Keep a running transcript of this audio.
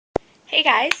Hey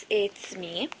guys, it's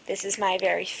me. This is my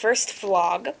very first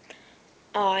vlog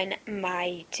on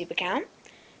my YouTube account,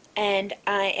 and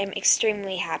I am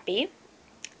extremely happy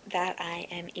that I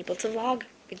am able to vlog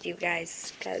with you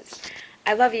guys, because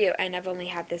I love you, and I've only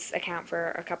had this account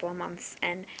for a couple of months,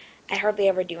 and I hardly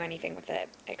ever do anything with it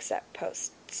except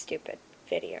post stupid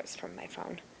videos from my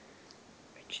phone.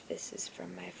 Which, this is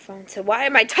from my phone, so why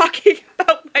am I talking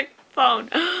about my phone?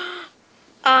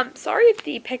 Sorry if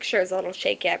the picture is a little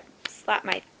shaky. I slapped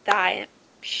my thigh and it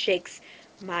shakes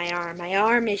my arm. My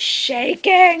arm is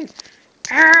shaking!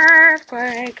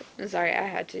 Earthquake! I'm sorry, I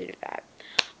had to do that.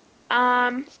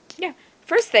 Yeah.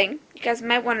 First thing, you guys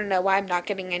might want to know why I'm not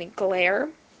getting any glare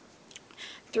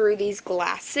through these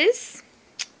glasses.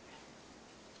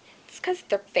 It's because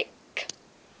they're fake.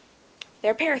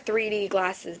 They're a pair of 3D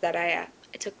glasses that I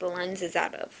took the lenses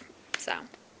out of. So,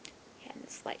 yeah, and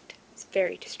this light is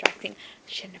very distracting.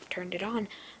 Shouldn't have turned it on.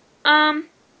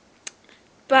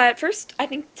 But first, I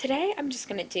think today I'm just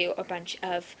going to do a bunch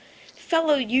of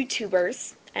fellow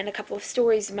YouTubers and a couple of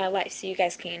stories in my life so you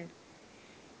guys can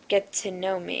get to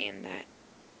know me, and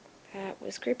that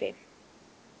was creepy.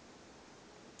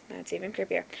 That's even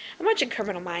creepier. I'm watching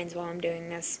Criminal Minds while I'm doing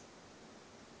this.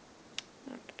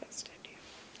 Not the best idea.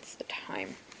 It's the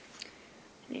time.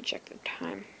 I need to check the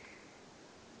time.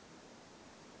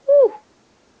 Woo!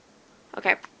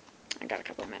 Okay, I got a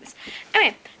couple of minutes.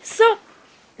 Anyway, so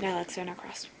now let's turn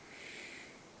across.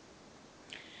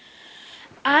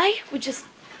 I would just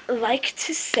like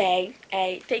to say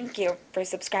a thank you for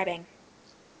subscribing,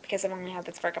 because I've only had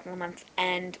this for a couple of months,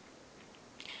 and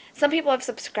some people have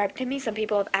subscribed to me, some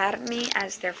people have added me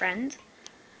as their friend,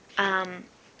 and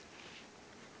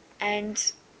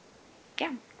yeah,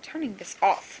 I'm turning this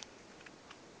off.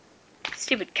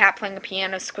 Stupid cat playing a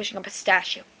piano, squishing a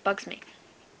pistachio, bugs me.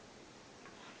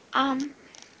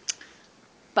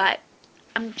 But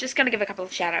I'm just gonna give a couple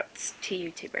of shout outs to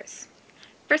YouTubers.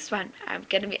 First one,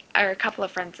 are a couple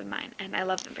of friends of mine, and I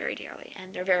love them very dearly,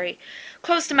 and they're very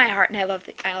close to my heart, and I love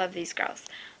these girls.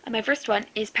 My first one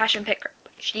is Passion Pit Group.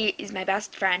 She is my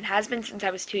best friend, has been since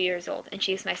I was 2 years old, and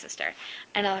she's my sister,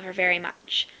 and I love her very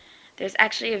much. There's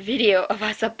actually a video of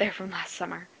us up there from last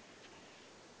summer.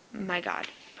 My God,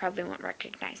 probably won't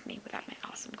recognize me without my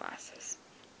awesome glasses.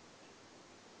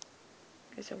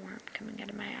 There's a worm coming out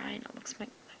of my eye, and it looks like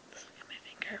my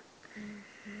finger.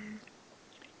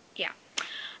 Yeah.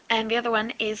 And the other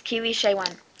one is Keelie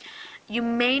Shaywan. You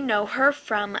may know her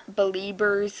from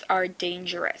Beliebers Are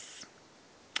Dangerous.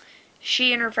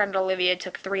 She and her friend Olivia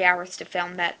took 3 hours to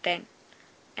film that thing.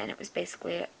 And it was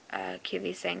basically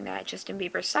Keelie saying that Justin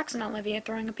Bieber sucks and Olivia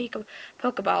throwing a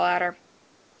Pokeball at her.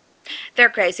 They're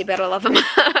crazy, but I love them.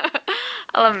 I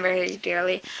love them very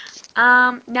dearly.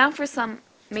 Now for some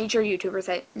major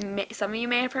YouTubers. Some of you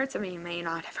may have heard, some of you may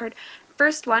not have heard.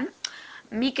 First one,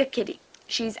 Mika Kitty.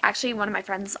 She's actually one of my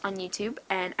friends on YouTube,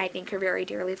 and I thank her very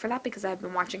dearly for that, because I've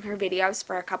been watching her videos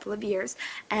for a couple of years,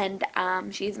 and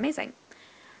she's amazing.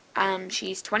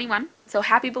 She's 21, so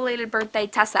happy belated birthday,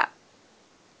 Tessa,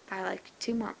 by like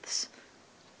 2 months.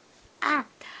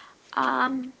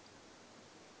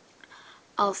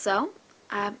 Also,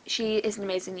 she is an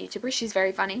amazing YouTuber. She's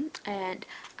very funny, and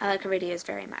I like her videos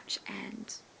very much,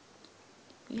 and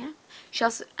yeah. She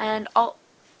also, and all,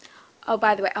 oh,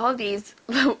 by the way, all these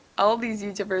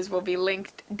YouTubers will be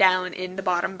linked down in the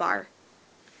bottom bar.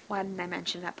 Why didn't I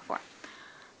mention that before?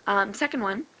 Second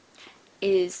one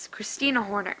is Kristina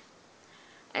Horner.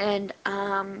 And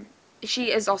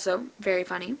she is also very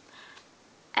funny.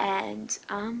 And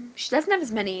she doesn't have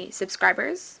as many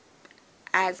subscribers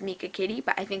as Mika Kitty,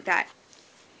 but I think that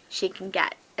she can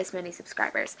get as many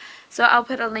subscribers. So I'll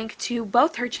put a link to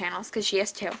both her channels, because she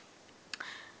has 2.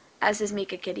 As is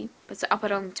Mika Kitty, but so I'll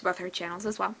put a link to both her channels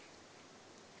as well.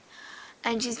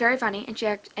 And she's very funny, and she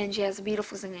has a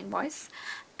beautiful singing voice.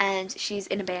 And she's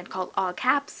in a band called All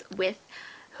Caps with,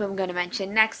 who I'm going to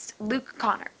mention next, Luke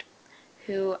Conard,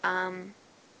 who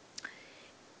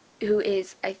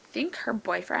is, I think, her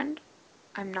boyfriend.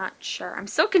 I'm not sure. I'm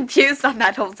so confused on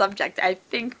that whole subject. I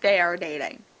think they are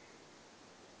dating.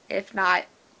 If not,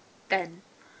 then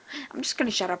I'm just going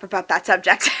to shut up about that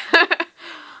subject.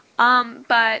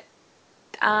 But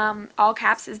All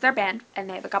Caps is their band, and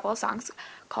they have a couple of songs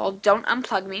called Don't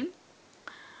Unplug Me,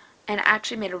 and I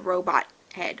actually made a robot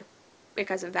head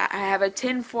because of that. I have a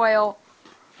tinfoil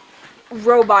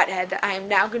robot head that I am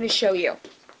now going to show you.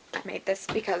 I made this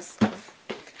because of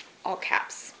All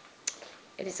Caps.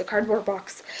 It is a cardboard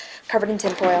box covered in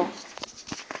tinfoil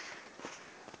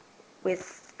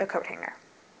with a coat hanger.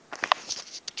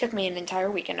 Took me an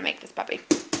entire weekend to make this puppy.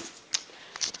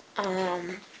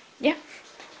 Yeah.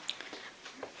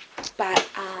 But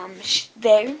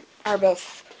they are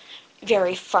both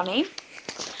very funny.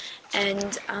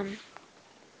 And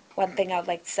one thing I would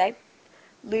like to say,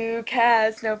 Luke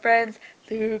has no friends.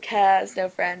 Luke has no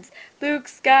friends.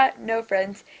 Luke's got no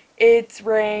friends. It's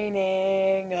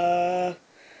raining.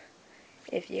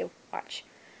 If you watch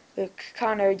Luke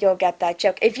Conard, you'll get that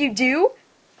joke. If you do,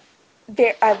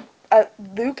 Luke,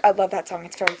 I love that song.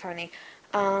 It's very funny.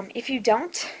 If you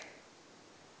don't,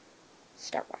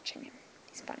 start watching him.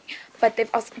 He's funny. But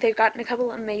they've gotten a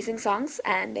couple of amazing songs,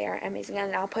 and they are amazing.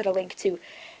 And I'll put a link to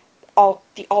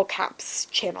the all caps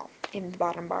channel in the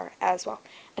bottom bar as well.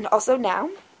 And also now,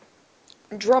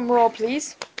 drum roll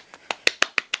please.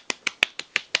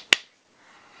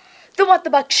 The What the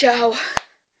Buck Show.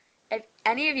 If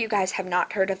any of you guys have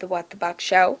not heard of the What the Buck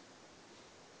Show,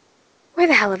 where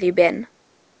the hell have you been?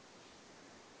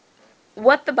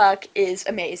 What the Buck is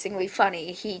amazingly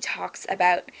funny. He talks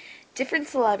about different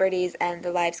celebrities and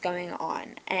their lives going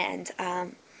on, and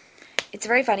it's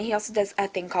very funny. He also does a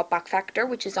thing called Buck Factor,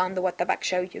 which is on the What the Buck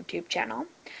Show YouTube channel.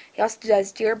 He also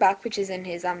does Dear Buck, which is in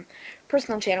his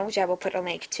personal channel, which I will put a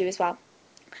link to as well.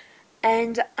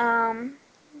 And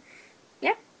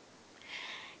yeah,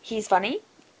 he's funny,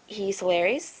 he's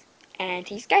hilarious, and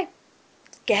he's gay.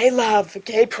 Gay love,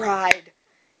 gay pride,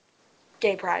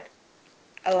 gay pride.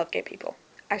 I love gay people.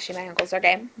 Actually, my uncles are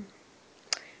gay.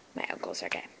 My uncles are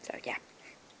gay, so yeah.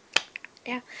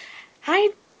 Yeah. Hi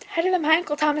to them. Hi,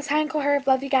 Uncle Thomas. Hi, Uncle Herb.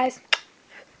 Love you guys.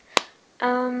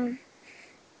 Yeah.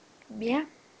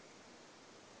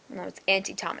 No, it's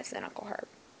Auntie Thomas and Uncle Herb.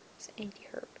 It's Auntie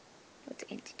Herb. No, it's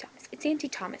Auntie Thomas. It's Auntie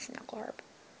Thomas and Uncle Herb.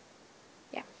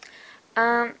 Yeah.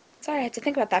 Sorry, I had to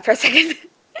think about that for a second.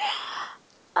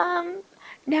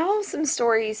 Now some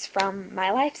stories from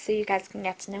my life so you guys can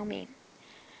get to know me.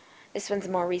 This one's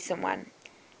a more recent one.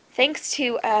 Thanks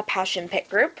to a Passion Pit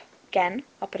group, again,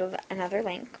 I'll put another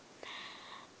link,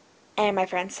 and my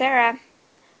friend Sarah,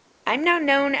 I'm now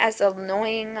known as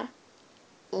Annoying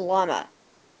Llama.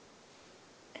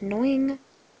 Annoying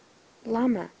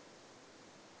Llama.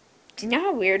 Do you know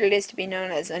how weird it is to be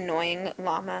known as Annoying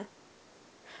Llama?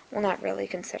 Well, not really,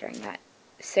 considering that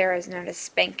Sarah's known as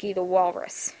Spanky the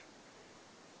Walrus.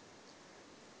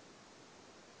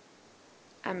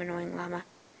 I'm Annoying Llama.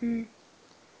 Do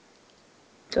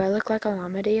I look like a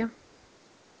llama to you?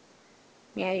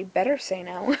 Yeah, you better say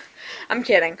no. I'm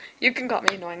kidding. You can call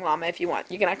me Annoying Llama if you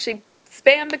want. You can actually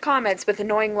spam the comments with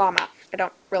Annoying Llama. I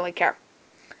don't really care.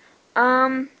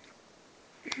 What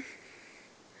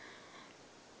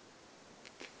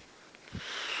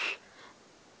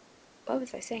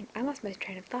was I saying? I lost my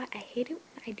train of thought. I hate it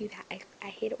when I do that. I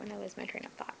hate it when I lose my train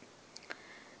of thought.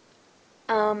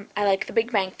 I like The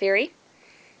Big Bang Theory.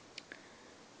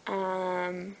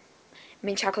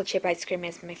 Chocolate chip ice cream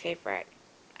is my favorite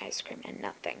ice cream, and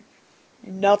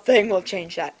nothing will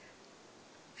change that.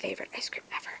 Favorite ice cream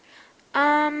ever.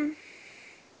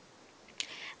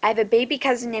 I have a baby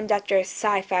cousin named after a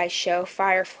sci-fi show,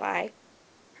 Firefly.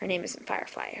 Her name isn't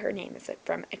Firefly. Her name is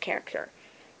from a character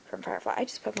from Firefly. I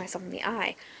just poked myself in the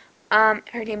eye.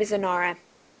 Her name is Inara,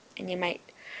 and you might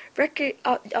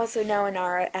also know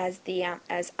Inara as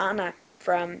as Anna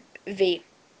from V.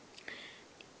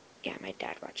 Yeah, my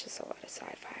dad watches a lot of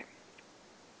sci-fi.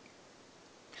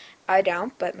 I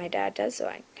don't, but my dad does, so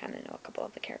I kind of know a couple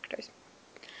of the characters.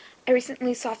 I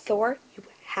recently saw Thor. You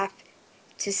have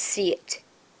to see it.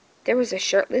 There was a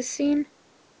shirtless scene.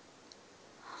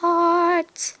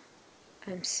 Hot.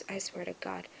 I swear to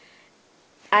God.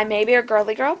 I may be a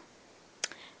girly girl,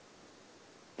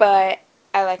 but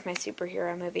I like my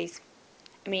superhero movies.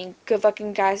 I mean,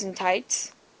 good-looking guys in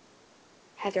tights.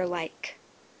 Heather loves.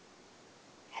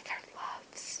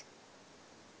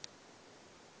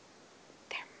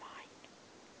 They're mine.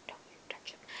 Don't you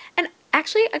touch them. And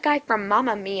actually, a guy from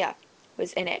Mamma Mia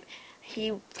was in it.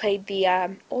 He played the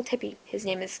old hippie. His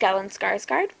name is Stellan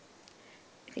Skarsgård.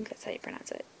 I think that's how you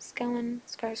pronounce it. Stellan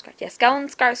Skarsgård. Yeah, Stellan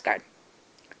Skarsgård.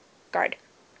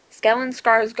 Stellan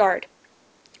Skarsgård.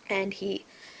 And he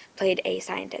played a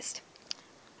scientist.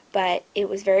 But it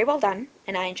was very well done,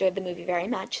 and I enjoyed the movie very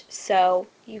much, so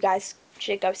you guys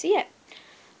should go see it.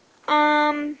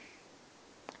 I'm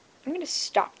going to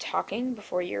stop talking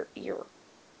before your ear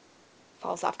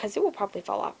falls off, because it will probably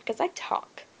fall off, because I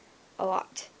talk a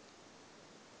lot.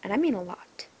 And I mean a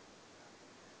lot.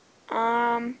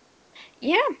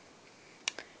 Yeah.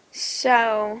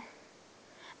 So,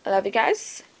 I love you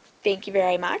guys. Thank you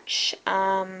very much.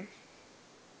 Heart.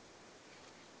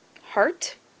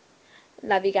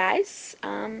 Love you guys.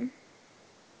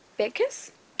 Big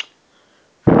kiss.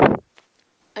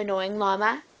 Annoying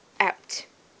Llama out.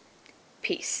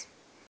 Peace.